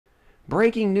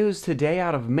Breaking news today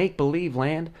out of make-believe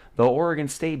land. The Oregon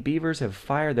State Beavers have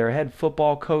fired their head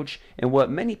football coach in what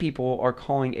many people are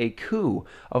calling a coup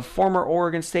of former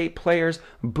Oregon State players,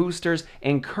 boosters,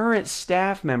 and current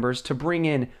staff members to bring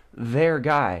in their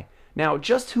guy. Now,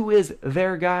 just who is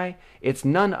their guy? It's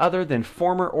none other than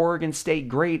former Oregon State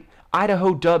great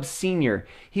Idaho Dub Senior.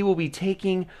 He will be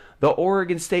taking the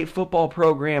Oregon State football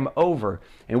program over,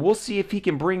 and we'll see if he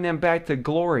can bring them back to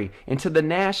glory and to the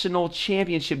national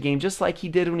championship game just like he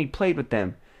did when he played with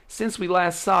them. Since we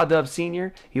last saw Dub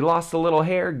Senior, he lost a little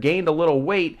hair, gained a little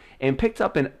weight, and picked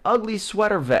up an ugly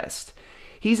sweater vest.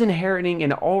 He's inheriting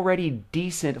an already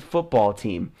decent football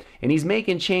team, and he's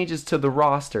making changes to the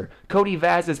roster. Cody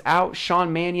Vaz is out,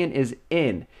 Sean Mannion is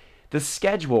in. The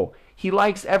schedule, he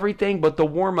likes everything but the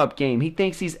warm-up game. He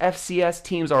thinks these FCS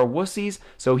teams are wussies,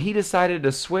 so he decided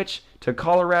to switch to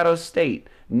Colorado State.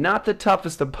 Not the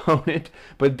toughest opponent,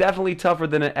 but definitely tougher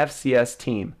than an FCS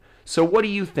team. So what do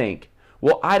you think?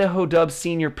 Will Idaho Dub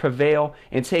Senior prevail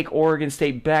and take Oregon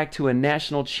State back to a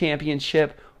national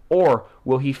championship, or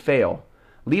will he fail?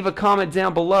 Leave a comment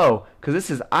down below, because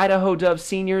this is Idaho Dub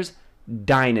Senior's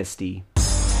Dynasty.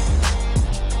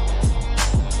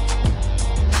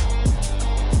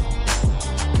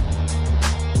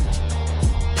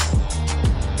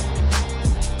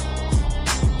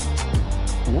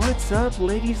 What's up,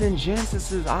 ladies and gents?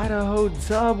 This is Idaho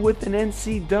Dub with an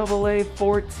NCAA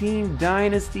 14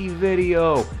 Dynasty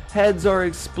video. Heads are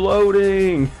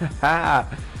exploding. A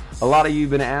lot of you have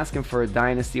been asking for a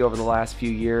Dynasty over the last few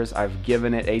years. I've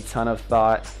given it a ton of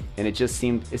thought, and it just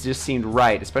seemed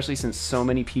right, especially since so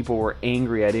many people were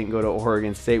angry I didn't go to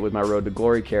Oregon State with my Road to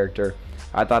Glory character.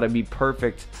 I thought it'd be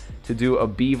perfect to do a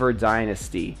Beaver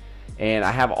Dynasty. And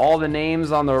I have all the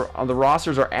names on the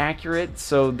rosters are accurate,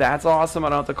 so that's awesome. I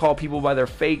don't have to call people by their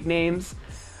fake names.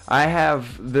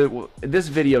 This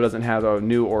video doesn't have the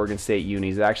new Oregon State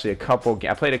unis. Actually,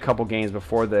 I played a couple games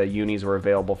before the unis were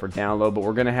available for download, but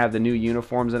we're gonna have the new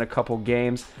uniforms in a couple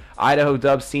games. Idaho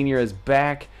Dub Senior is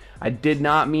back. I did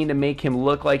not mean to make him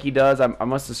look like he does. I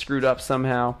must have screwed up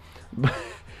somehow,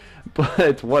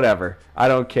 but whatever. I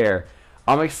don't care.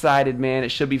 I'm excited, man. It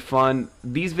should be fun.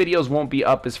 These videos won't be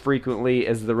up as frequently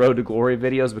as the Road to Glory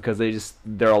videos because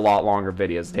they're a lot longer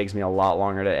videos. It takes me a lot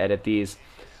longer to edit these,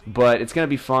 but it's going to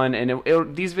be fun. And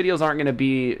these videos aren't going to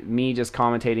be me just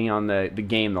commentating on the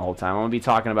game the whole time. I'm going to be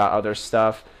talking about other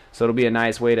stuff, so it'll be a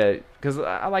nice way to, because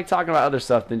I like talking about other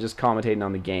stuff than just commentating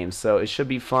on the game. So it should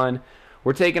be fun.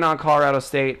 We're taking on Colorado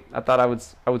State. I thought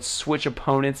I would switch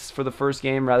opponents for the first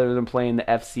game rather than playing the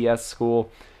FCS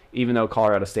school. Even though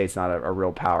Colorado State's not a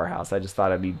real powerhouse, I just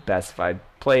thought it'd be best if I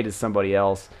played as somebody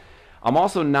else. I'm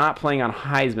also not playing on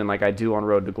Heisman like I do on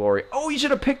Road to Glory. Oh, you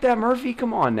should have picked that, Murphy.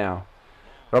 Come on now.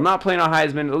 But I'm not playing on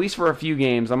Heisman, at least for a few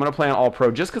games. I'm going to play on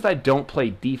All-Pro just because I don't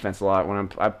play defense a lot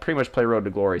when I pretty much play Road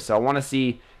to Glory. So I want to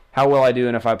see how well I do,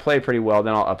 and if I play pretty well,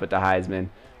 then I'll up it to Heisman.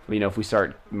 You know, if we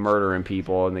start murdering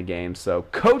people in the game. So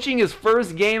coaching his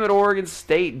first game at Oregon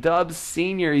State, Dub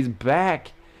Senior. He's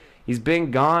back. He's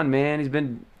been gone, man. He's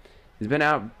been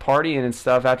out partying and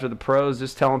stuff after the pros,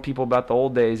 just telling people about the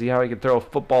old days, see how he could throw a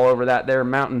football over that there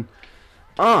mountain.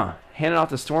 Handing off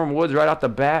to Storm Woods right off the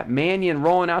bat. Mannion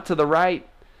rolling out to the right.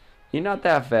 You're not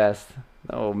that fast.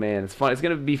 Oh, man, it's fun. It's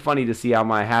going to be funny to see how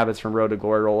my habits from Road to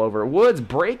Glory roll over. Woods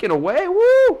breaking away.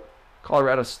 Woo!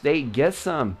 Colorado State gets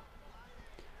some.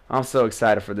 I'm so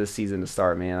excited for this season to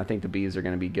start, man. I think the Bees are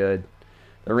going to be good.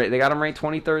 They got them ranked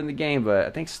 23rd in the game, but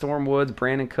I think Storm Woods,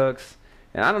 Brandon Cooks,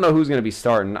 and I don't know who's going to be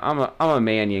starting. I'm a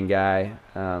Mannion guy.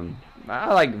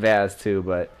 I like Vaz too,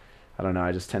 but I don't know.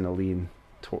 I just tend to lean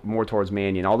more towards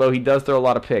Mannion. Although he does throw a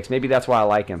lot of picks. Maybe that's why I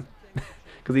like him.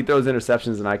 Because he throws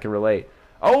interceptions and I can relate.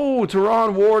 Oh,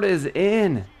 Tiburon Ward is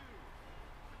in.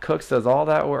 Cooks does all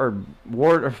that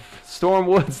work. Storm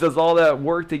Woods does all that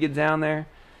work to get down there.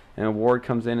 And Ward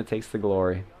comes in and takes the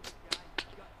glory.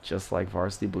 Just like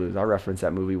Varsity Blues. I reference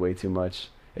that movie way too much.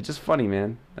 It's just funny,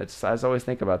 man. I just always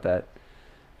think about that.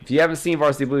 If you haven't seen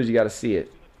Varsity Blues, you got to see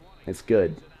it. It's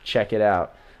good. Check it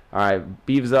out. All right,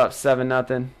 Beavs up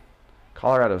 7-0.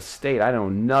 Colorado State, I know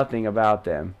nothing about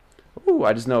them. Ooh,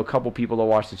 I just know a couple people that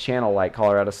watch the channel like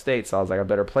Colorado State, so I was like, I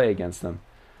better play against them.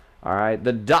 All right,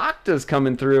 the Doctor's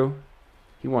coming through.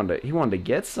 He wanted to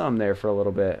get some there for a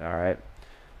little bit. All right,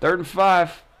 3rd and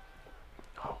 5.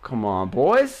 Oh, come on,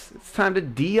 boys. It's time to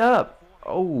D up.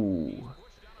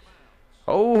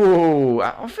 Oh,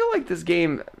 I feel like this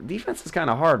game, defense is kind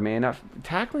of hard, man.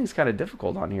 Tackling is kind of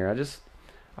difficult on here.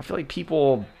 I feel like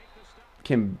people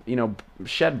can,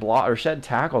 shed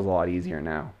tackles a lot easier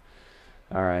now.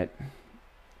 All right.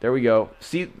 There we go.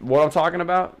 See what I'm talking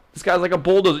about? This guy's like a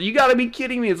bulldozer. You got to be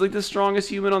kidding me. It's like the strongest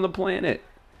human on the planet.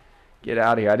 Get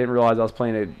out of here. I didn't realize I was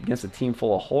playing against a team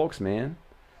full of Hulks, man.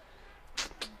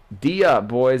 D up,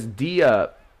 boys. D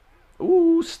up.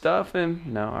 Ooh, stuff him.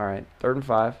 No, all right. 3rd and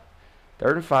 5.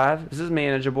 3rd and 5. This is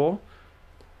manageable.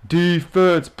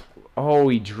 Defense. Oh,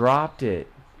 he dropped it.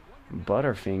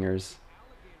 Butterfingers.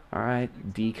 All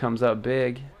right. D comes up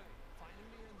big.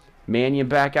 Mannion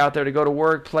back out there to go to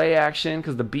work. Play action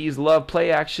because the Bees love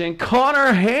play action.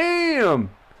 Connor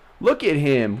Ham. Look at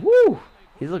him. Woo.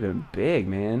 He's looking big,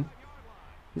 man.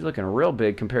 He's looking real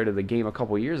big compared to the game a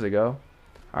couple years ago.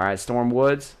 All right, Storm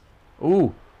Woods.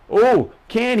 Ooh. Ooh.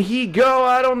 Can he go?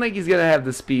 I don't think he's going to have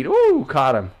the speed. Ooh,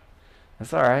 caught him.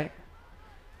 That's all right.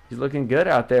 He's looking good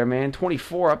out there, man.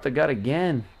 24 up the gut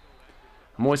again.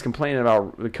 I'm always complaining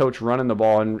about the coach running the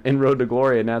ball in Road to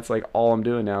Glory, and that's like all I'm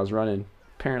doing now is running.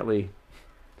 Apparently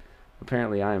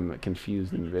I am a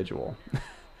confused individual.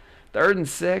 3rd and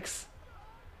 6.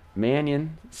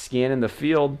 Mannion scanning the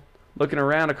field. Looking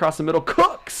around across the middle.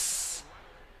 Cooks!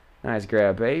 Nice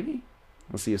grab, baby.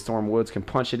 Let's see if Storm Woods can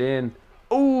punch it in.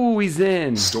 Ooh, he's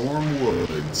in. Storm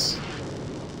Woods.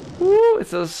 Ooh,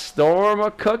 it's a storm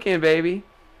of cooking, baby.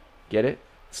 Get it?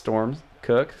 Storms,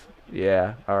 cooks.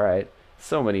 Yeah, all right.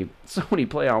 So many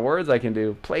play on words I can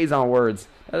do. Plays on words.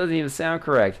 That doesn't even sound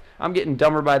correct. I'm getting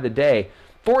dumber by the day.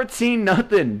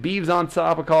 14-0. Beavs on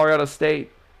top of Colorado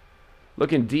State.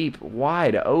 Looking deep,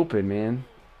 wide open, man.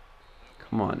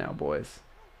 Come on now, boys.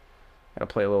 Got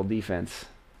to play a little defense.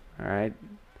 All right.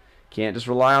 Can't just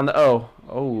rely on the O.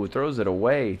 Oh, throws it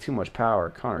away. Too much power.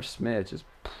 Connor Smith just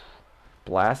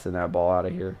blasting that ball out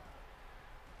of here.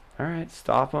 All right,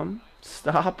 stop him.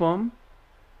 Stop him.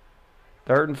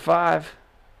 3rd and 5.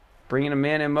 Bringing a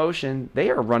man in motion. They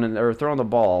are running or throwing the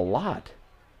ball a lot.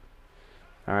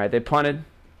 All right, they punted.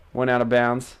 Went out of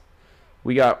bounds.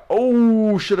 We got,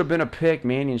 oh, should have been a pick.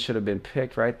 Mannion should have been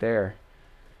picked right there.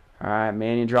 All right,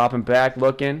 Mannion dropping back,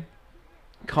 looking.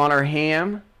 Connor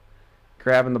Ham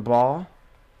grabbing the ball.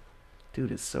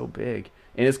 Dude is so big.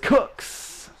 And it's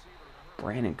Cooks.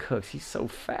 Brandon Cooks, he's so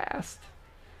fast.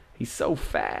 He's so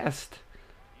fast.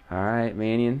 All right,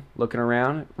 Mannion looking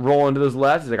around, rolling to his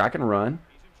left. He's like, I can run.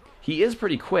 He is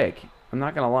pretty quick. I'm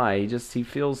not going to lie.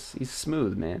 He's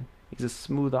smooth, man. He's a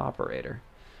smooth operator.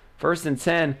 1st and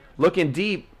 10, looking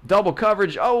deep, double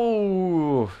coverage.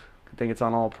 Oh, good thing it's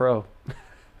on All Pro.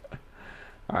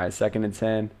 All right, 2nd and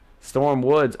 10. Storm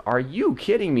Woods, are you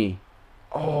kidding me?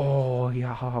 Oh,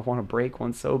 yeah, I want to break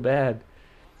one so bad.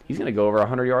 He's going to go over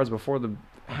 100 yards before the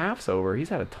half's over. He's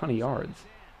had a ton of yards.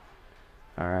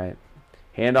 All right,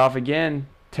 handoff again.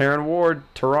 Teron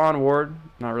Ward.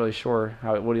 Not really sure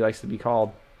what he likes to be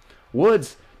called.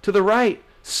 Woods to the right.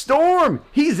 Storm,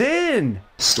 he's in.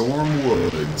 Storm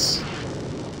Woods.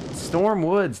 Storm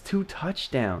Woods, 2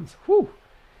 touchdowns. Whew.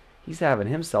 He's having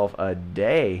himself a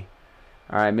day.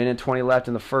 All right, 1:20 left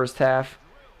in the 1st half.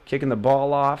 Kicking the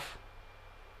ball off.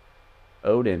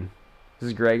 Oden. This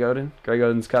is Greg Oden. Greg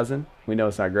Oden's cousin. We know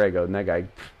it's not Greg Oden. That guy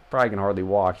probably can hardly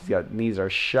walk. He's got knees are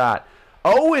shot.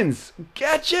 Owens,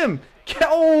 catch him.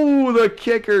 Oh, the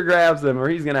kicker grabs him, or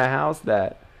he's going to house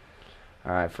that.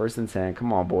 All right, 1st and 10.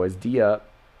 Come on, boys. D up.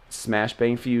 Smash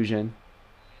bang fusion.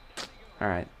 All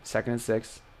right, 2nd and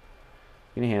 6.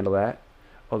 You can handle that.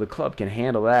 Oh, the club can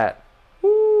handle that.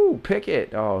 Woo, pick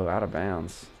it. Oh, out of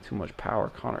bounds. Too much power.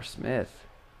 Connor Smith.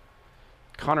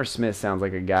 Connor Smith sounds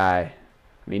like a guy.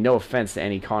 I mean, no offense to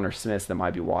any Connor Smiths that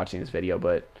might be watching this video,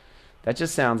 but that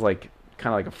just sounds like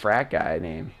kind of like a frat guy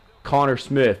name. Connor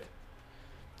Smith.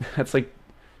 That's like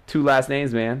 2 last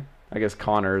names, man. I guess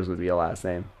Connors would be a last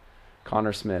name.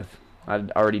 Connor Smith. I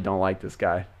already don't like this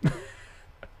guy.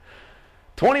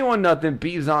 21-0.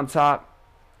 Beavs on top.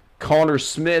 Connor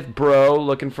Smith, bro,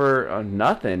 looking for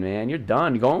nothing, man. You're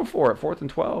done. Going for it. 4th and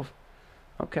 12.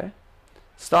 Okay.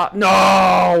 Stop. No!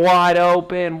 Wide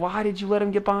open. Why did you let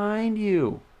him get behind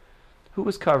you? Who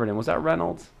was covering him? Was that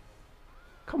Reynolds?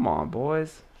 Come on,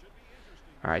 boys.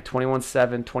 All right,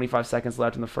 21-7. 25 seconds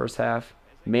left in the 1st half.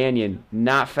 Mannion,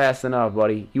 not fast enough,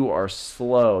 buddy. You are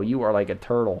slow. You are like a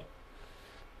turtle.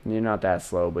 You're not that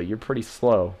slow, but you're pretty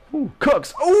slow. Ooh,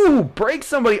 Cooks. Ooh, break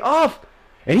somebody off.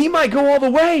 And he might go all the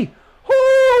way.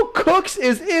 Ooh, Cooks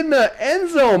is in the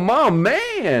end zone. My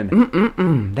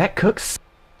man. That Cooks.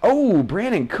 Oh,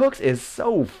 Brandon Cooks is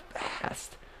so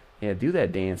fast. Yeah, do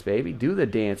that dance, baby. Do the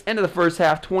dance. End of the 1st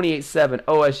half, 28-7.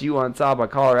 OSU on top of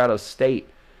Colorado State.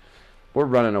 We're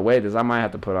running away with this. I might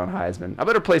have to put on Heisman. I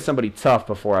better play somebody tough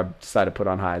before I decide to put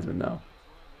on Heisman, though.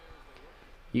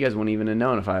 You guys wouldn't even have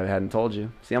known if I hadn't told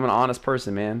you. See, I'm an honest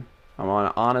person, man. I'm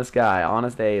an honest guy.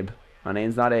 Honest Abe. My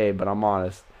name's not Abe, but I'm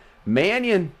honest.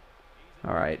 Mannion.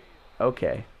 All right.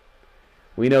 Okay.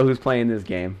 We know who's playing this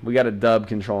game. We got a dub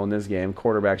control in this game.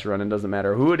 Quarterback's running. Doesn't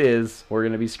matter who it is. We're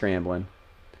going to be scrambling.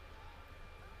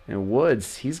 And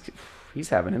Woods, he's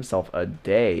having himself a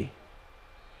day.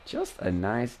 Just a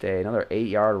nice day. Another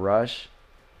 8-yard rush.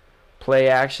 Play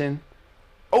action.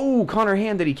 Oh, Connor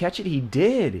Ham, did he catch it? He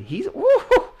did. Woo!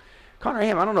 Connor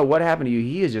Ham, I don't know what happened to you.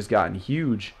 He has just gotten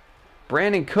huge.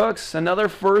 Brandon Cooks, another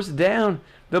first down.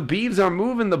 The Beavs are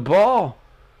moving the ball.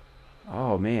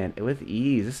 Oh, man, with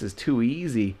ease. This is too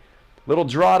easy. Little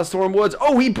draw to Storm Woods.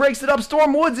 Oh, he breaks it up.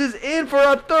 Storm Woods is in for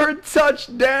a third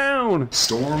touchdown.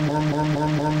 Storm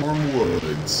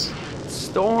Woods.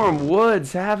 Storm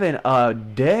Woods having a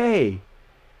day.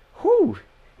 Whew.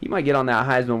 He might get on that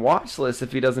Heisman watch list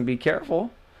if he doesn't be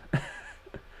careful.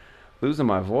 Losing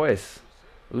my voice.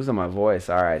 All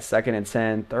right, 2nd and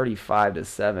 10,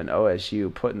 35-7.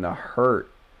 OSU putting the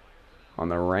hurt on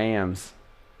the Rams.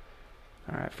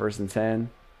 All right, 1st and 10.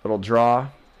 Little draw.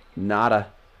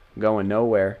 Nada. Going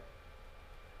nowhere.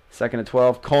 2nd and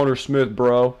 12. Connor Smith,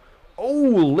 bro. Oh,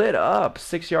 lit up.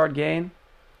 6-yard gain.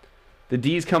 The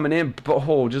D's coming in.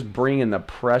 Oh, just bringing the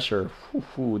pressure.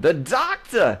 Whew. The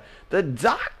doctor.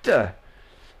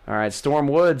 All right, Storm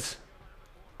Woods.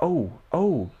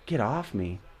 Oh, get off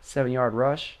me. 7-yard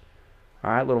rush.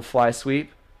 All right, little fly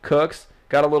sweep. Cooks.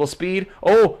 Got a little speed.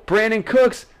 Oh, Brandon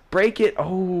Cooks. Break it.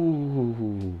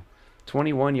 Oh,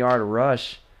 21-yard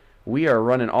rush. We are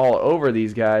running all over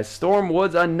these guys. Storm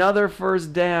Woods, another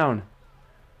first down.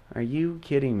 Are you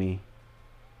kidding me?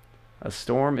 A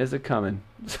storm is a-coming.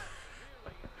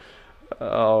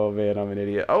 Oh, man, I'm an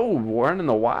idiot. Oh, running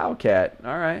the Wildcat.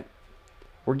 All right.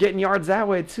 We're getting yards that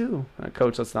way, too.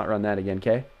 Coach, let's not run that again,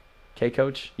 okay? Okay,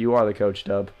 Coach? You are the coach,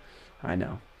 Dub. I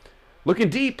know. Looking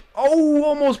deep. Oh,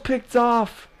 almost picked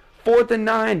off. 4th and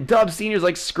 9. Dub Senior's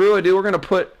like, screw it, dude. We're gonna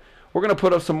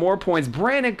put up some more points.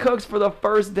 Brandon Cooks for the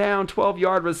first down.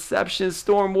 12-yard reception.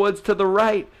 Storm Woods to the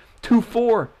right.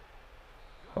 2-4.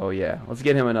 Oh, yeah. Let's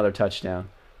get him another touchdown.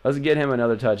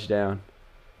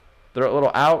 Throw a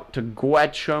little out to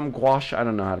Gwash. I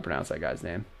don't know how to pronounce that guy's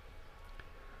name.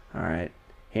 All right.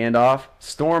 Handoff.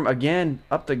 Storm again.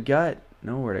 Up the gut.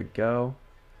 Nowhere to go.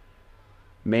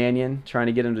 Mannion trying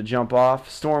to get him to jump off.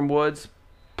 Storm Woods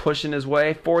pushing his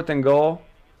way. 4th and goal.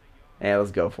 Hey,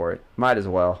 let's go for it. Might as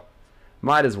well.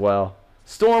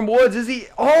 Storm Woods, is he?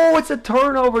 Oh, it's a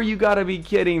turnover. You got to be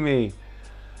kidding me.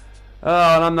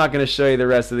 Oh, and I'm not going to show you the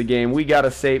rest of the game. We got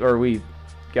a save, or we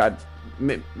got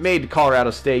made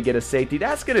Colorado State get a safety.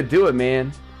 That's going to do it,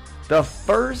 man. The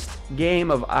first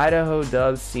game of Idaho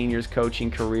Dub Senior's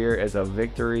coaching career as a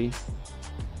victory.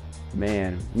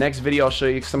 Man, next video I'll show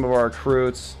you some of our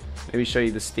recruits. Maybe show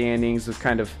you the standings.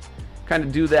 Kind of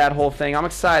do that whole thing. I'm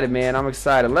excited, man.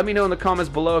 Let me know in the comments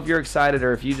below if you're excited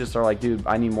or if you just are like, dude,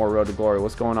 I need more Road to Glory.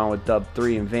 What's going on with Dub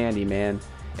 3 and Vandy, man?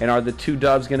 And are the two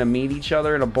Dubs going to meet each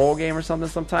other in a bowl game or something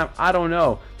sometime? I don't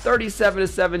know.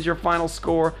 37-7 is your final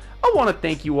score. I want to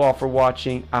thank you all for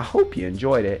watching. I hope you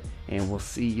enjoyed it, and we'll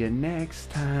see you next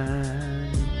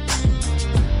time.